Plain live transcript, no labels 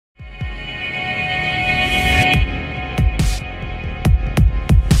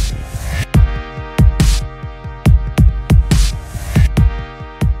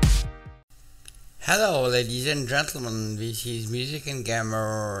ladies and gentlemen, this is Music and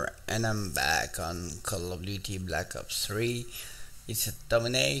Gamer, and I'm back on Call of Duty Black Ops 3. It's a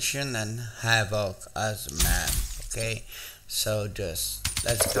Domination and Havoc as a man, okay? So just,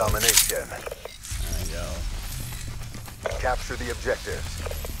 let's go. Domination. There we go. Capture the objectives.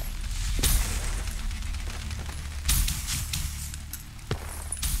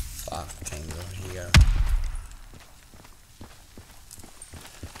 Fuck, can't go here.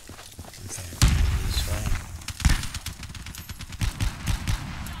 Okay, this way.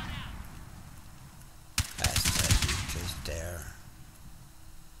 Bastard, just there.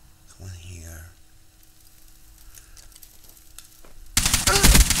 Come on here.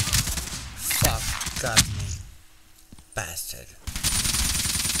 Fuck, got me. Bastard.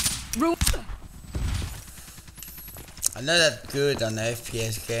 I'm not that good on the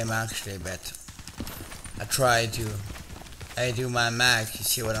FPS game actually, but I do my max, you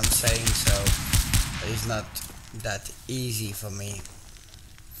see what I'm saying, so it's not that easy for me.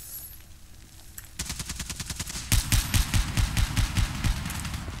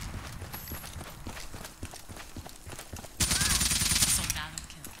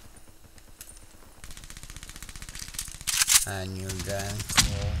 And you're done,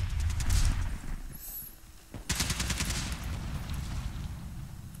 cool.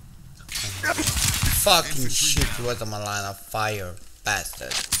 Fucking shit, he was on my line of fire,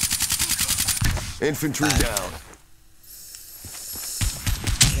 bastard. Infantry down.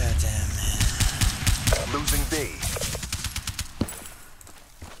 Goddamn, man. Losing B.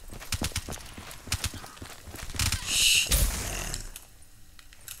 Shit, man.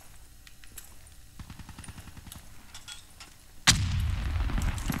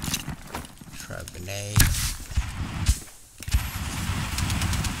 Throw a grenade.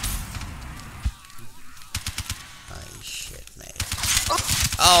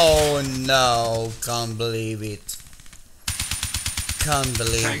 Oh no, can't believe it. Can't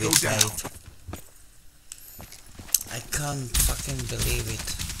believe it, mate. I can't fucking believe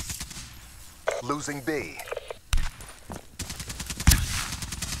it. Losing B.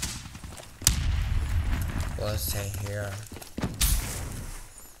 We'll stay here.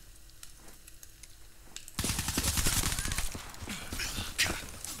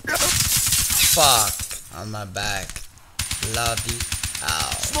 Fuck, on my back. Bloody hell.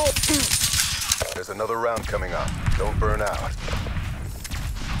 There's another round coming up. Don't burn out.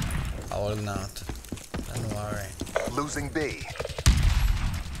 I will not. Don't worry. Losing B.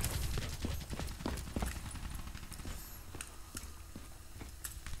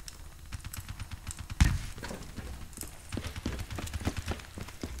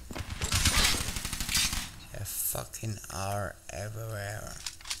 They fucking are everywhere.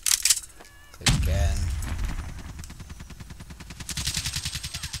 Again.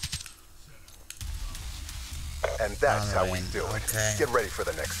 And that's how we do it. Okay. Get ready for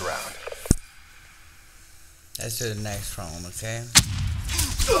the next round. Let's do the next round, okay?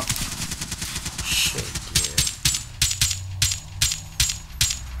 Shit, dude.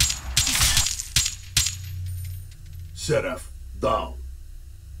 Set F down.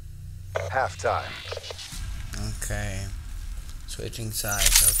 Halftime. Okay. Switching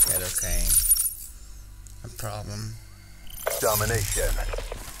sides, okay. No problem. Domination.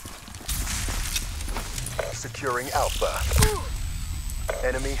 Securing Alpha.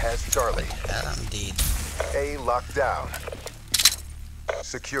 Enemy has Charlie. That I'm dead. A locked down.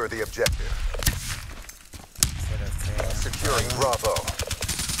 Secure the objective. Okay. Securing Bravo.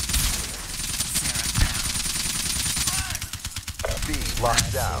 B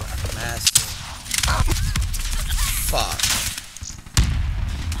locked down. Massive. Fuck.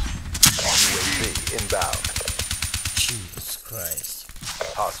 UAV inbound. Jesus Christ.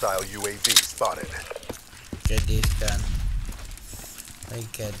 Hostile UAV spotted. Get this gun. I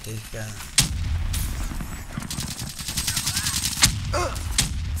get this gun.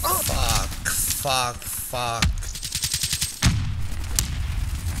 Fuck.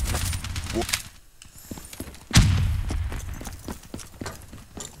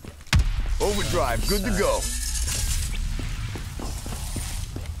 Overdrive, good to go.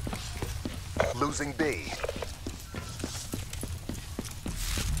 Losing B.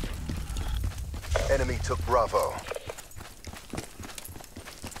 Enemy took Bravo.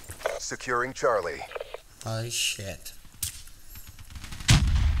 Securing Charlie. Holy shit.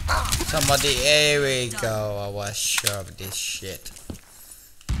 Somebody, here we go. I was sure of this shit.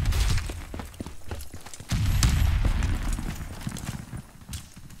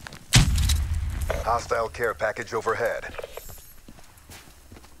 Hostile care package overhead.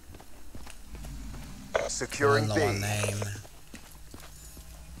 Securing B. Name.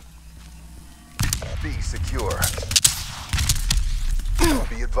 B secure.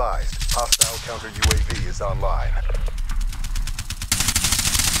 Be advised, hostile counter UAV is online.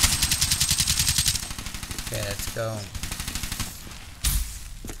 Okay, let's go.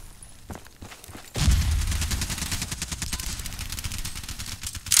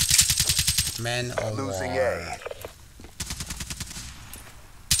 Men or Losing war. A.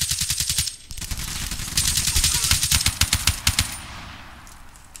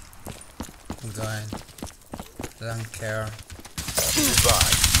 I'm going. I don't care. Be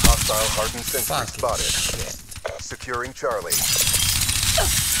advised, hostile hardened sentry Fucking spotted. shit. Securing Charlie.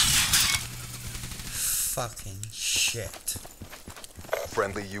 Fucking shit.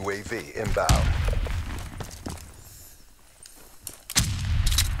 Friendly UAV inbound.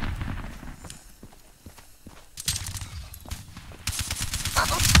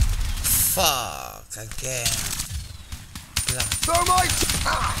 Fuck again.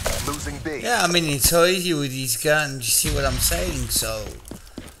 Thermite! Losing B. Yeah, I mean it's so easy with these guns, you see what I'm saying, so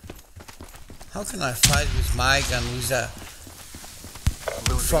how can I fight with my gun with a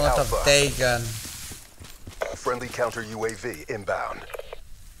Losing front of Alpha. day gun? Friendly counter UAV inbound.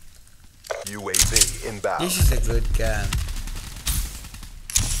 UAV inbound. This is a good gun.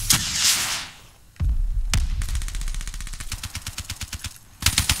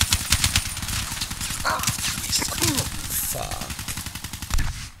 Fuck.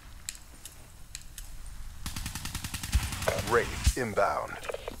 Wraith inbound.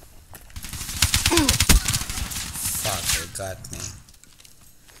 Fuck, they got me.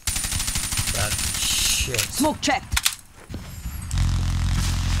 Got me. Shit. Smoke checked.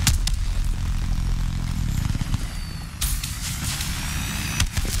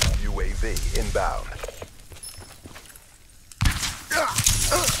 UAV inbound.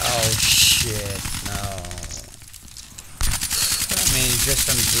 Oh shit, no. I mean, it's just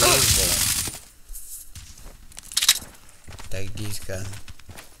unbelievable. Take this gun.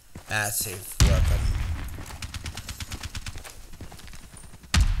 Massive weapon.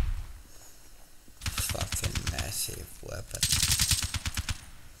 Fucking massive weapon.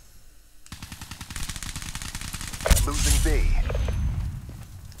 Losing B.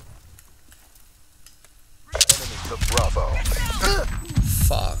 Enemy to Bravo.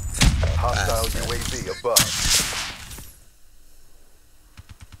 Fuck. Hostile bastard. UAV above.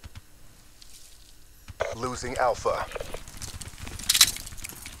 Losing Alpha.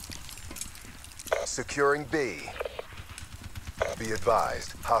 Securing B. Be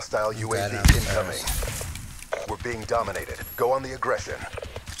advised, hostile UAV Better incoming. We're being dominated. Go on the aggression.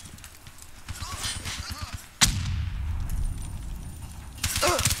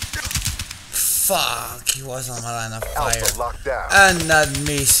 Fuck, he was on my line of fire. Alpha locked down.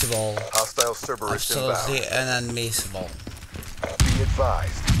 Unadmissible. Hostile Cerberus Absolutely inbound. unadmissible. Be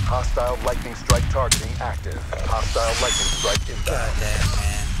advised, hostile lightning strike targeting active. Hostile lightning strike inbound. Goddamn,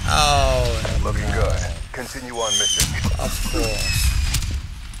 man. Oh, Looking no. good. Continue on mission. Of course.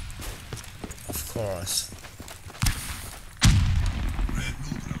 Of course.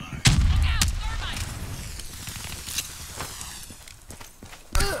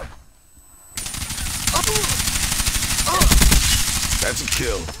 That's a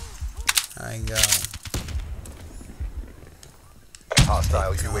kill. There you go.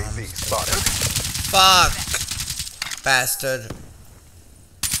 Hostile UAV spotted. Fuck! Bastard.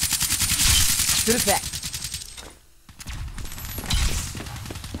 Good effect.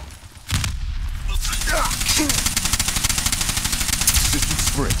 System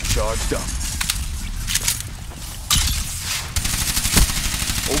sprint charged up.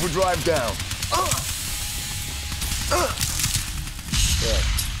 Overdrive down. Shit.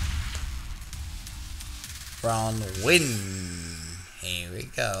 Round win. Here we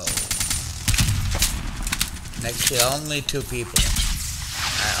go. Next kill only 2 people.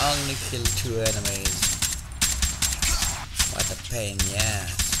 I only killed 2 enemies. What a pain, yeah.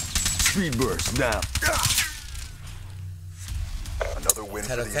 Speed burst now. Another win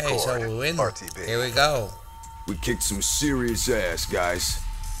for the Okay, so Accord. we win. RTB. Here we go. We kicked some serious ass, guys.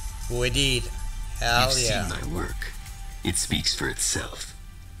 We did. Hell You've yeah. seen my work. It speaks for itself.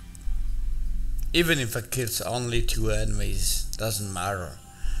 Even if I kill only 2 enemies, doesn't matter.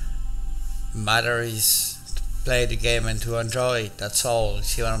 Matter is to play the game and to enjoy it, that's all. You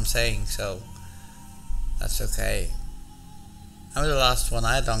see what I'm saying? So that's okay. I'm the last one,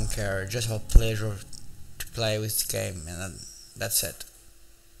 I don't care. Just a pleasure to play with the game, and then that's it.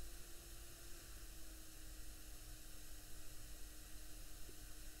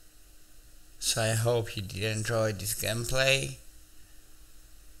 So I hope you did enjoy this gameplay.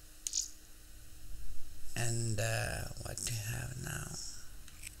 And what do you have now?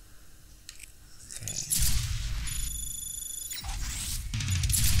 Okay.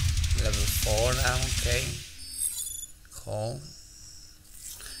 level 4 now. Okay, cool.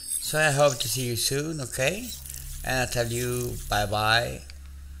 So I hope to see you soon. Okay, and I tell you bye bye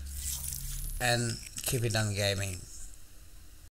and keep it on gaming.